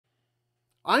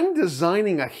I'm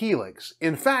designing a Helix,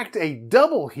 in fact a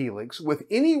double Helix with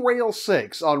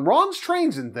Anyrail6 on Ron's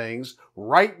Trains and Things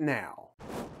right now.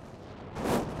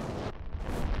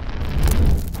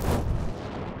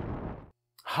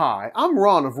 Hi, I'm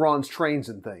Ron of Ron's Trains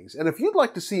and Things, and if you'd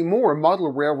like to see more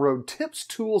model railroad tips,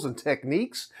 tools, and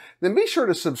techniques, then be sure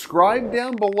to subscribe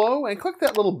down below and click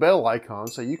that little bell icon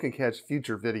so you can catch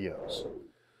future videos.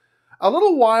 A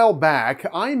little while back,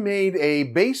 I made a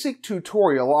basic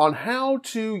tutorial on how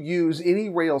to use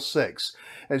Anyrail6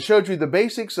 and showed you the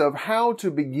basics of how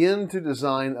to begin to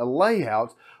design a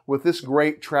layout with this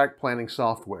great track planning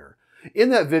software. In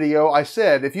that video, I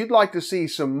said if you'd like to see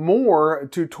some more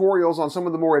tutorials on some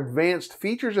of the more advanced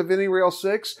features of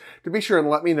Anyrail6, to be sure and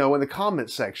let me know in the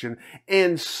comments section,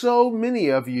 and so many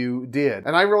of you did.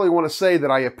 And I really want to say that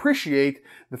I appreciate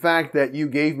the fact that you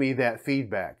gave me that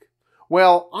feedback.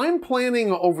 Well, I'm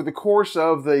planning over the course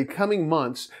of the coming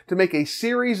months to make a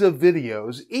series of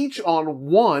videos, each on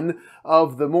one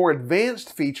of the more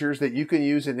advanced features that you can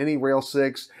use in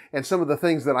Anyrail6 and some of the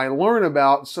things that I learn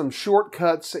about, some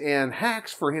shortcuts and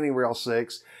hacks for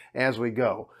Anyrail6 as we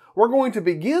go. We're going to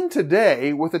begin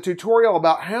today with a tutorial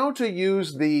about how to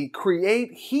use the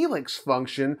Create Helix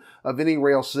function of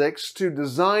Anyrail6 to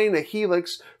design a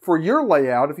helix for your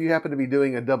layout if you happen to be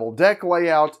doing a double deck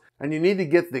layout and you need to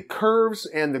get the curves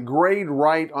and the grade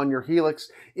right on your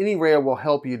helix. Anyrail will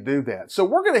help you do that. So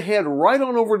we're going to head right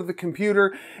on over to the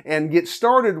computer and get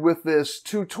started with this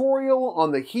tutorial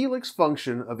on the helix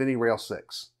function of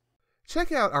Anyrail6.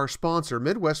 Check out our sponsor,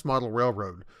 Midwest Model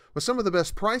Railroad. With some of the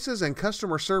best prices and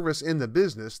customer service in the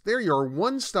business, they're your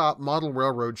one-stop model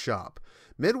railroad shop.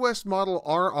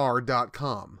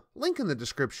 MidwestModelRR.com. Link in the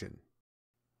description.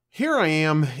 Here I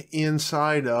am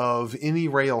inside of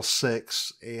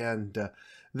Anyrail6, and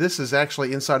this is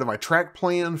actually inside of my track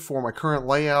plan for my current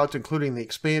layout, including the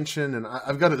expansion, and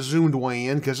I've got it zoomed way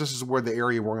in because this is where the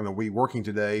area we're going to be working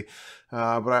today.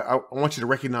 But I want you to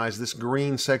recognize this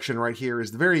green section right here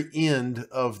is the very end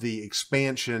of the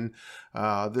expansion.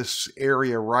 This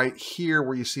area right here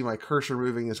where you see my cursor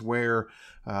moving is where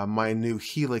my new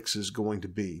helix is going to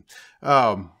be.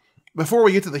 Before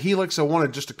we get to the helix, I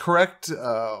wanted just to correct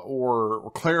or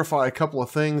clarify a couple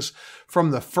of things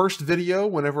from the first video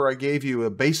whenever I gave you a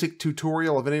basic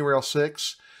tutorial of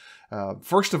Anyrail6.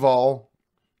 First of all,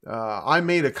 I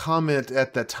made a comment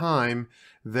at the time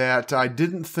that I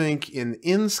didn't think in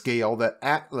N-scale that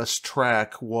Atlas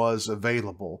track was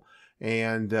available.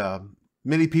 And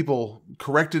many people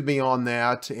corrected me on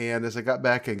that, and as I got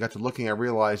back and got to looking, I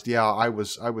realized, yeah, I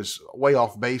was way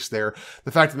off base there.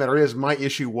 The fact of the matter is, my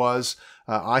issue was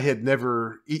I had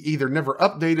either never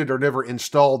updated or never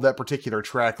installed that particular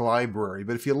track library.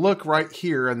 But if you look right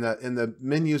here in the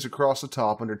menus across the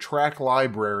top under Track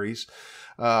Libraries,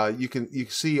 you can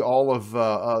see all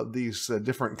of these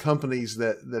different companies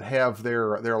that have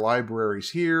their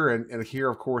libraries here, and here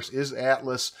of course is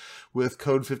Atlas with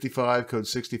code 55, code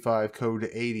 65, code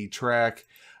 80 track.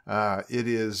 It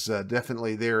is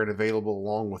definitely there and available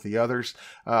along with the others.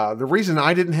 The reason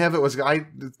I didn't have it was I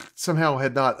somehow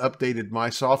had not updated my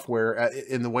software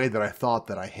in the way that I thought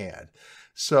that I had.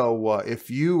 So if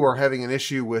you are having an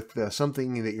issue with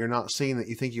something that you're not seeing that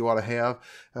you think you ought to have,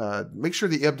 make sure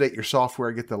that you update your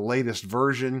software, get the latest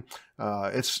version.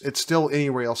 It's still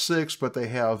Anyrail6, but they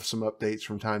have some updates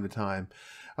from time to time.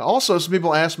 Also, some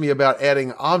people ask me about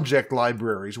adding object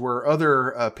libraries where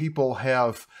other people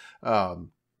have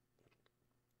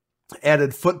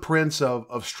added footprints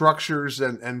of structures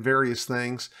and various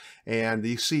things. And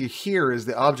you see here is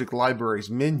the object libraries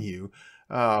menu.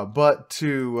 But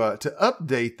to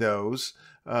update those,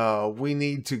 we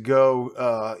need to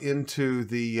go into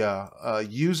the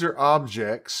user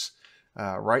objects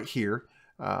right here.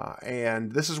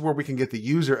 And this is where we can get the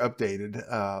user updated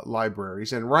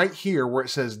libraries. And right here where it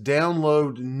says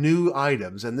download new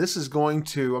items, and this is going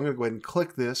to, I'm going to go ahead and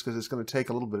click this because it's going to take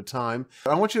a little bit of time.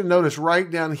 But I want you to notice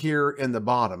right down here in the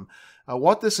bottom,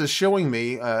 what this is showing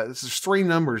me, this is 3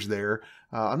 numbers there.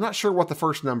 I'm not sure what the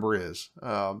first number is,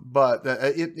 but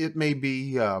it may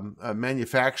be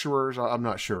manufacturers. I'm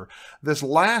not sure. This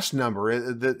last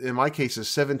number, that in my case is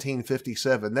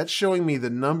 1757, that's showing me the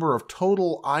number of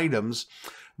total items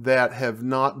that have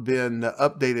not been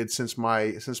updated since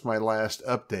my last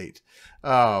update.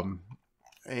 And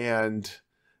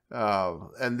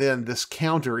then this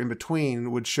counter in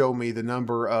between would show me the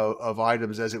number of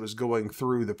items as it was going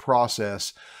through the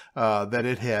process that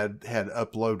it had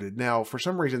uploaded. Now, for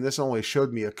some reason, this only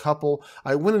showed me a couple.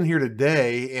 I went in here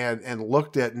today and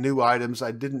looked at new items.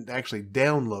 I didn't actually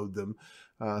download them,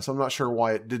 so I'm not sure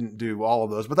why it didn't do all of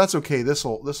those, but that's okay.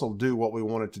 This'll do what we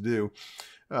want it to do.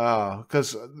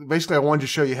 because basically I wanted to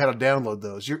show you how to download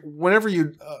those. Whenever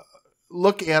you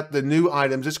look at the new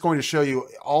items, it's going to show you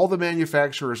all the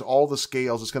manufacturers, all the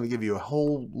scales. It's going to give you a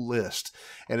whole list.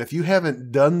 And if you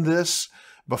haven't done this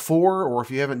before, or if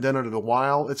you haven't done it in a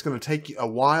while, it's going to take you a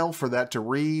while for that to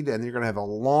read, and you're going to have a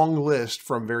long list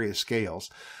from various scales.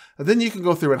 And then you can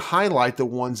go through and highlight the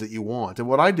ones that you want. And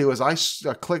what I do is I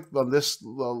click on this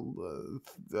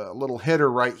little header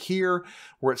right here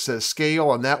where it says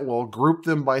scale, and that will group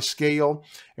them by scale.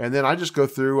 And then I just go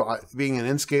through, being an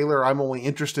N-scaler, I'm only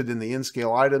interested in the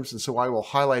N-scale items, and so I will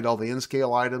highlight all the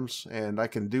N-scale items, and I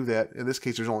can do that. In this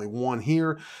case, there's only one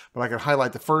here, but I can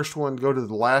highlight the first one, go to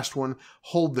the last one,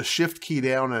 hold the Shift key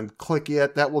down and click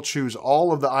it. That will choose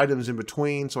all of the items in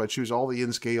between, so I choose all the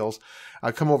N-scales.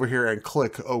 I come over here and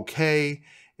click OK,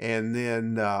 and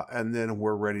then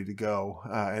we're ready to go,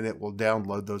 and it will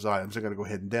download those items. I'm going to go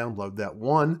ahead and download that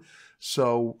one,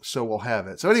 so we'll have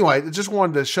it. So anyway, I just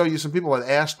wanted to show you, some people had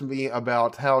asked me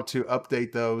about how to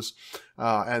update those,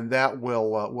 and that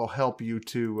will help you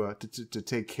to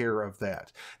take care of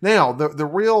that. Now, the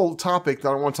real topic that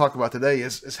I want to talk about today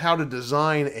is how to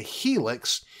design a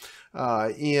helix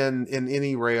in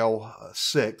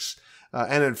AnyRail6.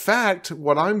 And in fact,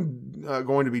 what I'm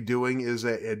going to be doing is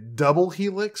a double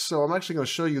helix. So I'm actually going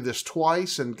to show you this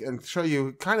twice and show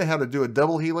you kind of how to do a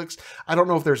double helix. I don't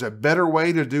know if there's a better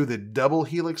way to do the double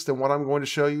helix than what I'm going to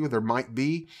show you. There might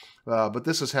be, but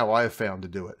this is how I have found to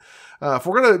do it. If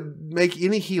we're going to make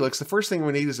any helix, the first thing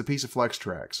we need is a piece of flex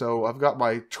track. So I've got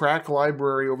my track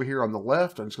library over here on the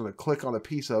left. I'm just going to click on a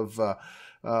piece of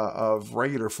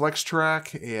regular flex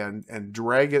track and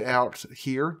drag it out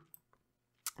here.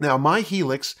 Now, my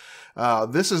helix,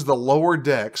 this is the lower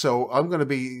deck, so I'm going to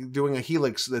be doing a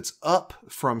helix that's up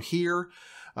from here,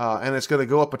 and it's going to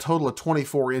go up a total of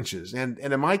 24 inches. And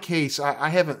in my case, I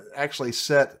haven't actually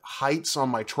set heights on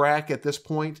my track at this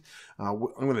point. I'm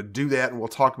going to do that, and we'll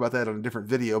talk about that in a different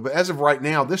video. But as of right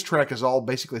now, this track is all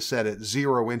basically set at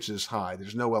 0 inches high.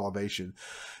 There's no elevation.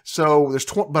 So there's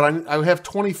I have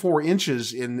 24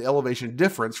 inches in elevation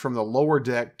difference from the lower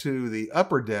deck to the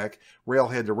upper deck,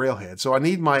 railhead to railhead. So I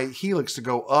need my helix to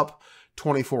go up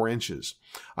 24 inches.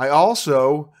 I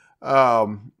also,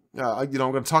 I'm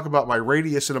going to talk about my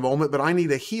radius in a moment, but I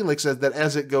need a helix that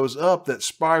as it goes up, that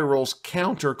spirals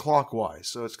counterclockwise.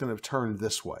 So it's going to turn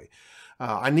this way.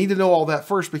 I need to know all that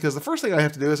first, because the first thing I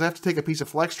have to do is I have to take a piece of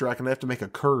flex track and I have to make a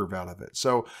curve out of it.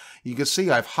 So you can see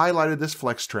I've highlighted this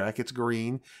flex track. It's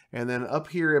green. And then up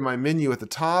here in my menu at the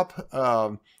top,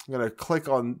 I'm going to click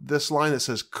on this line that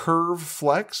says curve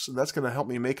flex. That's going to help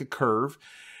me make a curve.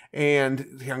 And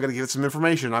I'm going to give it some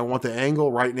information. I want the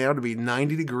angle right now to be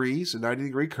 90 degrees, a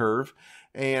 90-degree curve.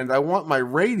 And I want my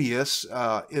radius,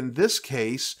 in this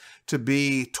case, to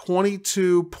be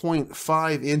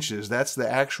 22.5 inches. That's the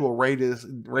actual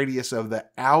radius of the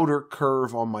outer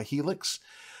curve on my helix.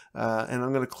 And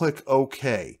I'm going to click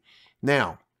OK.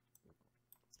 Now,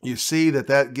 you see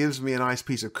that gives me a nice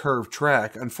piece of curved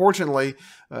track. Unfortunately,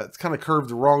 it's kind of curved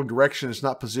the wrong direction. It's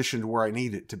not positioned where I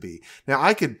need it to be. Now,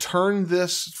 I could turn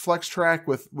this flex track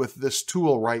with this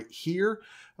tool right here,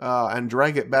 and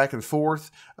drag it back and forth,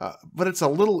 but it's a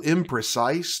little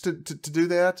imprecise to do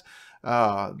that.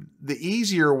 The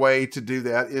easier way to do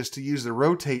that is to use the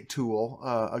rotate tool.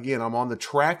 Again, I'm on the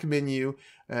track menu,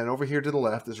 and over here to the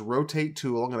left, this rotate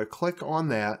tool. I'm going to click on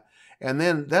that, and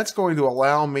then that's going to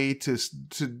allow me to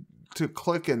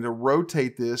click and to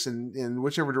rotate this in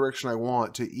whichever direction I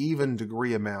want to even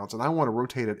degree amounts, and I want to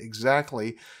rotate it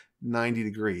exactly 90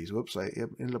 degrees. Whoops, I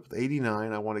ended up with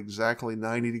 89. I want exactly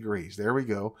 90 degrees. There we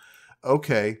go.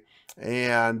 Okay,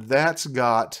 and that's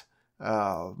got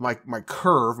my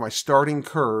curve, my starting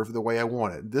curve, the way I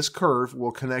want it. This curve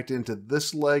will connect into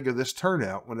this leg of this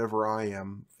turnout whenever I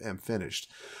am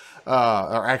finished.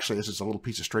 Or actually, this is a little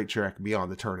piece of straight track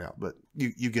beyond the turnout, but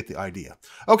you get the idea.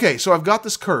 Okay, so I've got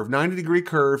this curve, 90-degree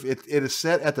curve. It is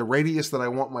set at the radius that I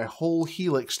want my whole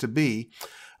helix to be.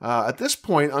 At this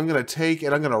point, I'm going to take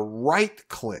and I'm going to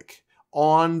right-click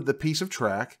on the piece of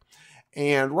track,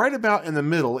 and right about in the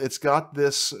middle, it's got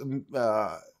this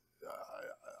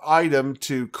item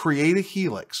to create a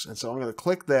helix. And so I'm going to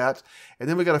click that, and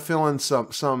then we got to fill in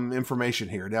some information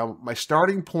here. Now, my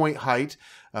starting point height,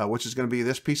 which is going to be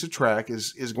this piece of track,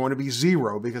 is going to be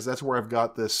 0, because that's where I've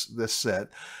got this set.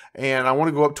 And I want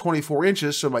to go up 24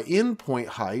 inches, so my end point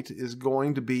height is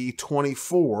going to be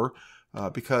 24,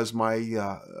 because my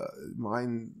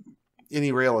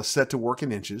AnyRail is set to work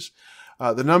in inches.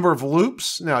 The number of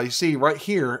loops, now you see right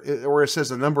here where it says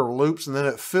the number of loops, and then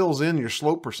it fills in your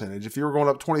slope percentage. If you were going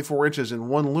up 24 inches in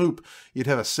one loop, you'd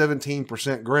have a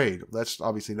 17% grade. That's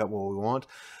obviously not what we want.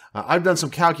 I've done some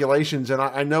calculations, and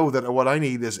I know that what I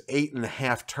need is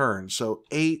 8.5 turns, so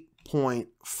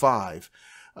 8.5.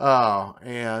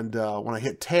 When I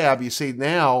hit tab, you see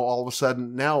now all of a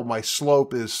sudden now my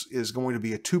slope is going to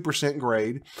be a 2%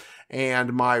 grade,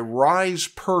 and my rise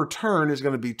per turn is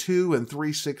going to be 2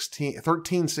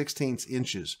 13/16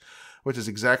 inches, which is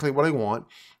exactly what I want.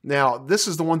 Now, this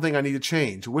is the one thing I need to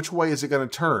change. Which way is it going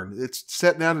to turn? It's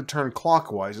set now to turn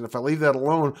clockwise, and if I leave that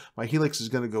alone, my helix is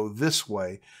going to go this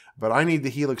way. But I need the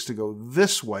helix to go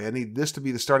this way. I need this to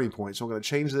be the starting point, so I'm going to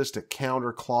change this to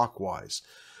counterclockwise.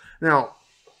 Now,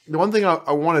 the one thing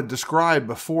I want to describe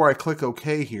before I click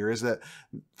OK here is that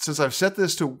since I've set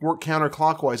this to work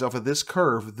counterclockwise off of this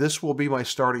curve, this will be my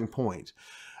starting point.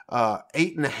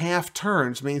 8.5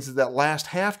 turns means that last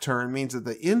half turn means that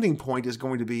the ending point is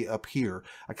going to be up here.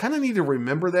 I kind of need to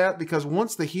remember that because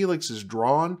once the helix is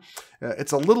drawn,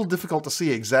 it's a little difficult to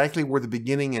see exactly where the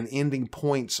beginning and ending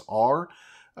points are.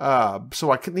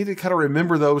 So I need to kind of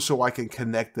remember those so I can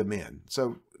connect them in.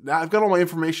 So now I've got all my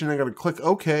information. I'm going to click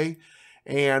OK.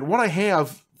 And what I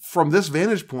have from this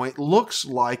vantage point looks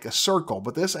like a circle,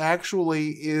 but this actually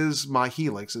is my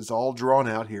helix. It's all drawn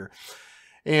out here.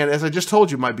 And as I just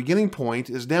told you, my beginning point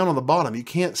is down on the bottom. You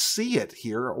can't see it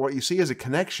here. What you see is a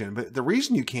connection, but the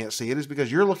reason you can't see it is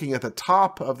because you're looking at the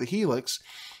top of the helix.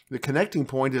 The connecting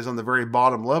point is on the very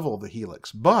bottom level of the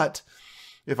helix. But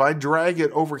if I drag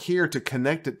it over here to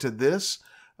connect it to this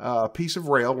piece of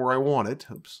rail where I want it,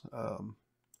 oops, let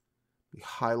me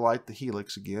highlight the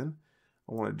helix again.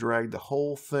 I want to drag the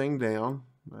whole thing down.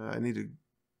 I need to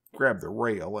grab the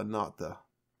rail and not the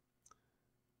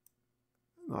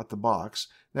box.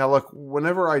 Now look,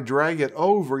 whenever I drag it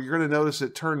over, you're going to notice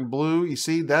it turned blue. You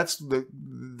see, that's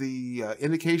the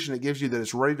indication it gives you that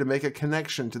it's ready to make a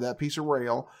connection to that piece of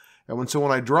rail. And so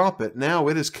when I drop it, now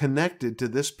it is connected to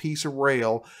this piece of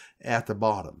rail at the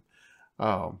bottom.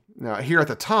 Now here at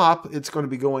the top, it's going to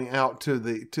be going out to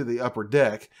the upper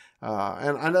deck.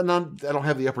 And I don't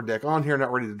have the upper deck on here,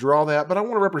 not ready to draw that, but I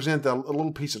want to represent a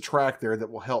little piece of track there that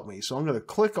will help me. So I'm going to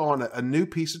click on a new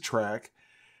piece of track.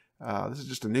 This is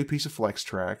just a new piece of flex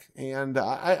track, and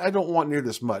I don't want near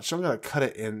this much, so I'm going to cut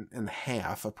it in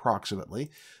half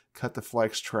approximately. Cut the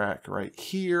flex track right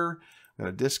here. I'm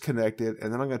going to disconnect it,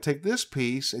 and then I'm going to take this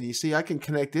piece, and you see I can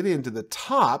connect it into the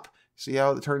top. See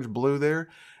how it turns blue there?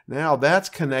 Now that's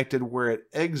connected where it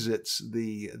exits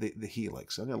the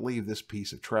helix. I'm going to leave this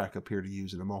piece of track up here to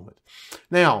use in a moment.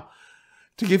 Now,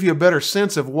 to give you a better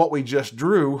sense of what we just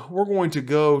drew, we're going to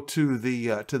go to the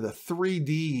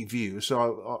 3D view.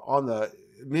 So on the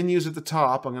menus at the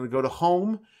top, I'm going to go to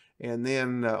Home, and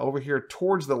then over here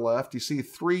towards the left, you see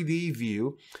 3D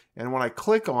view. And when I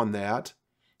click on that,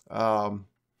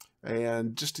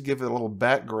 and just to give it a little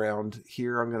background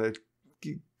here, I'm going to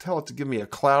tell it to give me a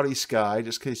cloudy sky,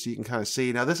 just in case you can kind of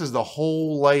see. Now this is the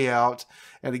whole layout,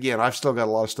 and again, I've still got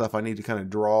a lot of stuff I need to kind of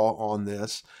draw on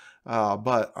this.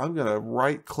 But I'm going to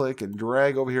right click and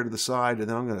drag over here to the side, and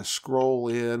then I'm going to scroll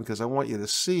in because I want you to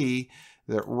see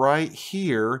that right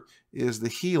here is the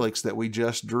helix that we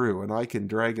just drew, and I can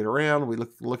drag it around. We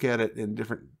look at it in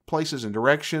different places and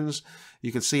directions.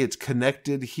 You can see it's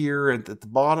connected here at the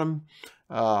bottom.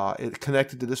 It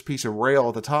connected to this piece of rail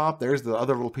at the top. There's the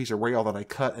other little piece of rail that I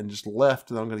cut and just left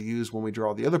that I'm going to use when we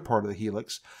draw the other part of the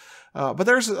helix. But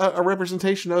there's a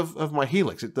representation of my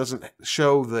helix. It doesn't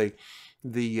show the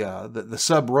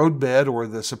sub road bed or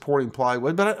the supporting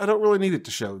plywood, but I don't really need it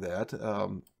to show that.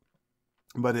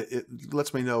 But it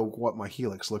lets me know what my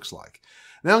helix looks like.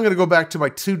 Now I'm going to go back to my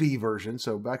 2D version.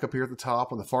 So back up here at the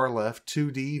top on the far left,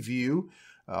 2D view.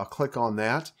 Click on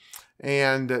that.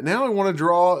 And now I want to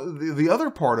draw the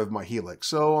other part of my helix.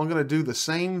 So I'm going to do the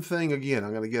same thing again. I'm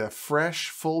going to get a fresh,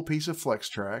 full piece of flex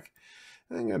track.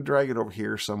 And I'm going to drag it over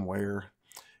here somewhere.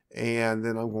 And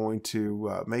then I'm going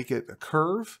to make it a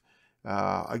curve.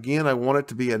 Again, I want it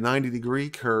to be a 90-degree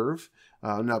curve.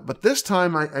 But this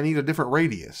time I need a different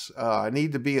radius. I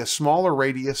need to be a smaller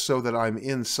radius so that I'm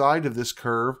inside of this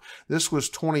curve. This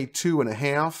was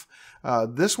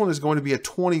 22.5. This one is going to be a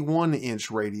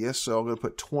 21-inch radius, so I'm going to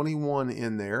put 21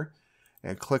 in there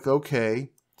and click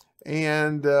OK.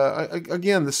 And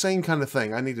again, the same kind of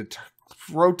thing. I need to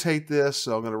rotate this,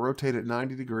 so I'm going to rotate it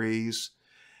 90 degrees,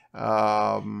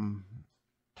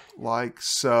 like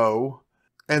so.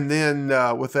 And then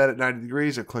with that at 90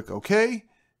 degrees, I click OK.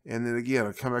 And then again,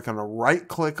 I come back on a right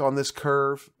click on this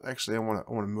curve. Actually, I want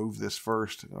to move this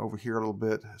first over here a little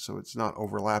bit so it's not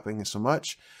overlapping so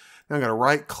much. Now I'm going to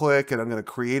right click and I'm going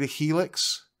to create a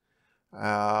helix.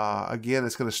 Again,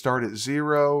 it's going to start at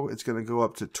 0. It's going to go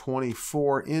up to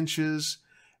 24 inches.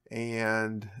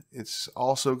 And it's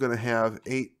also going to have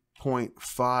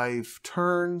 8.5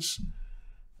 turns.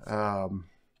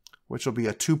 which will be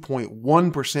a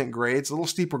 2.1% grade. It's a little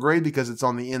steeper grade because it's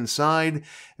on the inside.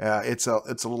 It's a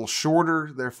little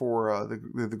shorter, therefore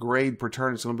the grade per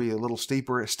turn is going to be a little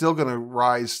steeper. It's still going to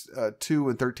rise 2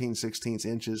 13/16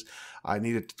 inches. I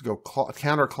need it to go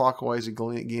counterclockwise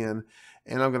again,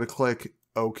 and I'm going to click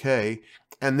OK.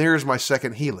 And there's my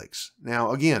second helix.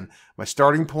 Now again, my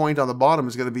starting point on the bottom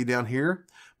is going to be down here.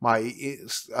 My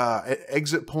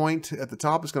exit point at the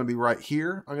top is going to be right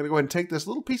here. I'm going to go ahead and take this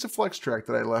little piece of flex track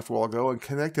that I left a while ago and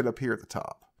connect it up here at the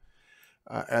top.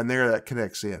 And there that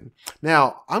connects in.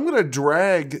 Now, I'm going to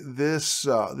drag this,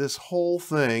 this whole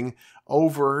thing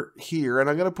over here, and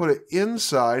I'm going to put it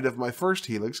inside of my first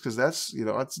helix because that's, you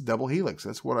know, that's double helix.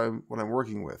 That's what I'm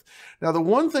working with. Now, the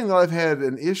one thing that I've had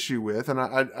an issue with, and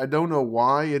I don't know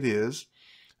why it is,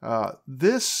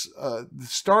 this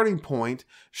starting point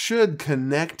should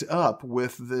connect up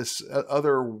with this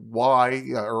other Y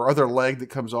or other leg that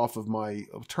comes off of my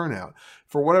turnout.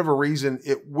 For whatever reason,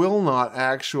 it will not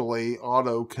actually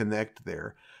auto connect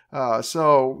there.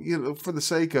 So, you know, for the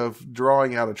sake of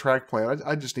drawing out a track plan,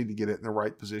 I just need to get it in the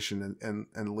right position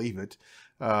and leave it,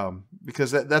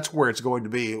 because that's where it's going to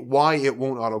be. Why it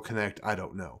won't auto connect, I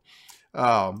don't know.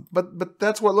 But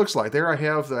that's what it looks like. There I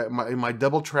have my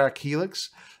double track helix.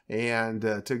 And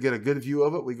to get a good view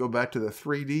of it, we go back to the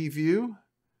 3D view.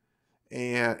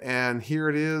 And here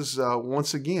it is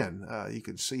once again. You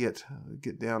can see it,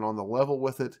 get down on the level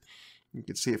with it. You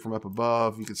can see it from up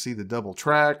above. You can see the double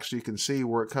tracks. You can see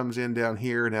where it comes in down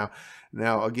here.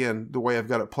 Now again, the way I've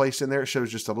got it placed in there, it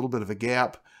shows just a little bit of a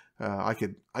gap. I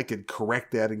could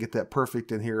correct that and get that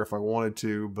perfect in here if I wanted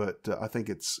to, but I think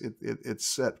it's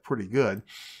set pretty good.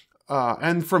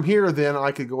 And from here, then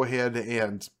I could go ahead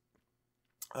and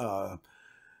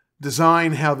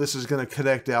design how this is going to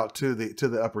connect out to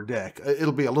the upper deck.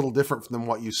 It'll be a little different than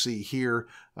what you see here,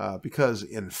 because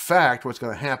in fact, what's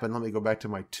going to happen, let me go back to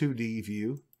my 2D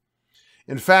view.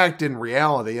 In fact, in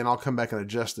reality, and I'll come back and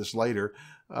adjust this later,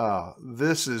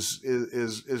 this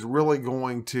is really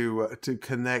going to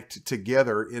connect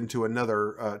together into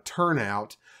another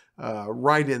turnout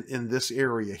right in this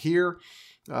area here.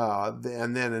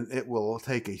 And then it will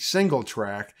take a single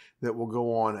track that will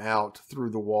go on out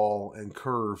through the wall and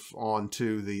curve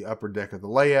onto the upper deck of the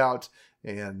layout,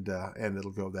 and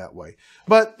it'll go that way.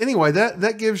 But anyway,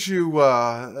 that gives you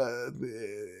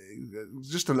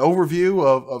just an overview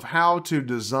of how to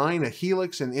design a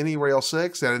helix in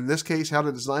AnyRail6, and in this case, how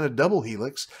to design a double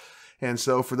helix. And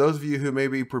so for those of you who may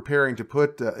be preparing to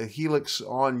put a helix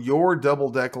on your double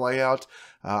deck layout,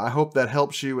 I hope that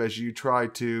helps you as you try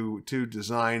to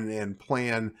design and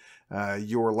plan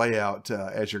your layout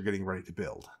as you're getting ready to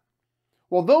build.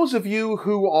 Well, those of you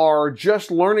who are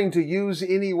just learning to use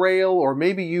AnyRail, or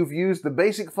maybe you've used the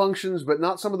basic functions but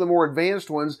not some of the more advanced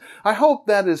ones, I hope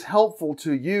that is helpful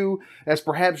to you as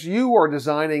perhaps you are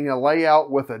designing a layout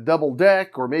with a double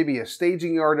deck or maybe a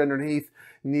staging yard underneath.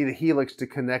 You need a helix to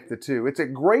connect the two. It's a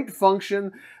great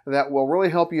function that will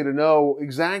really help you to know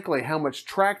exactly how much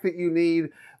track that you need,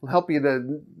 will help you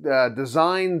to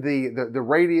design the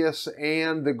radius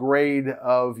and the grade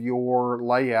of your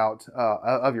layout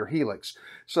of your helix.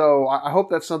 So I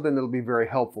hope that's something that'll be very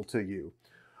helpful to you.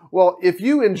 Well, if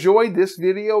you enjoyed this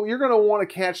video, you're going to want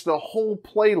to catch the whole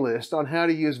playlist on how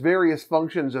to use various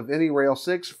functions of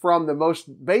AnyRail6 from the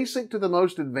most basic to the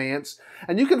most advanced,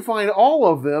 and you can find all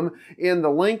of them in the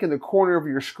link in the corner of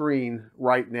your screen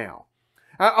right now.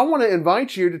 I want to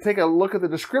invite you to take a look at the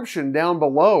description down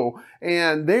below,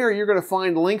 and there you're going to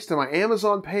find links to my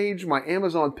Amazon page, my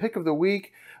Amazon Pick of the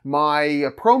Week, my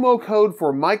promo code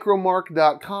for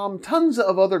micromark.com, tons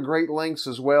of other great links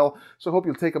as well, so I hope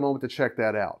you'll take a moment to check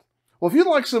that out. Well, if you'd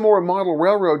like some more model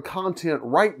railroad content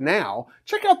right now,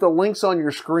 check out the links on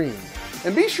your screen.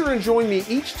 And be sure and join me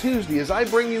each Tuesday as I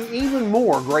bring you even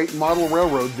more great model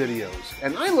railroad videos.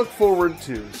 And I look forward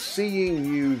to seeing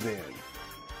you then.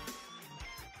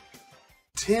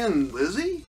 10,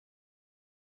 Lizzie?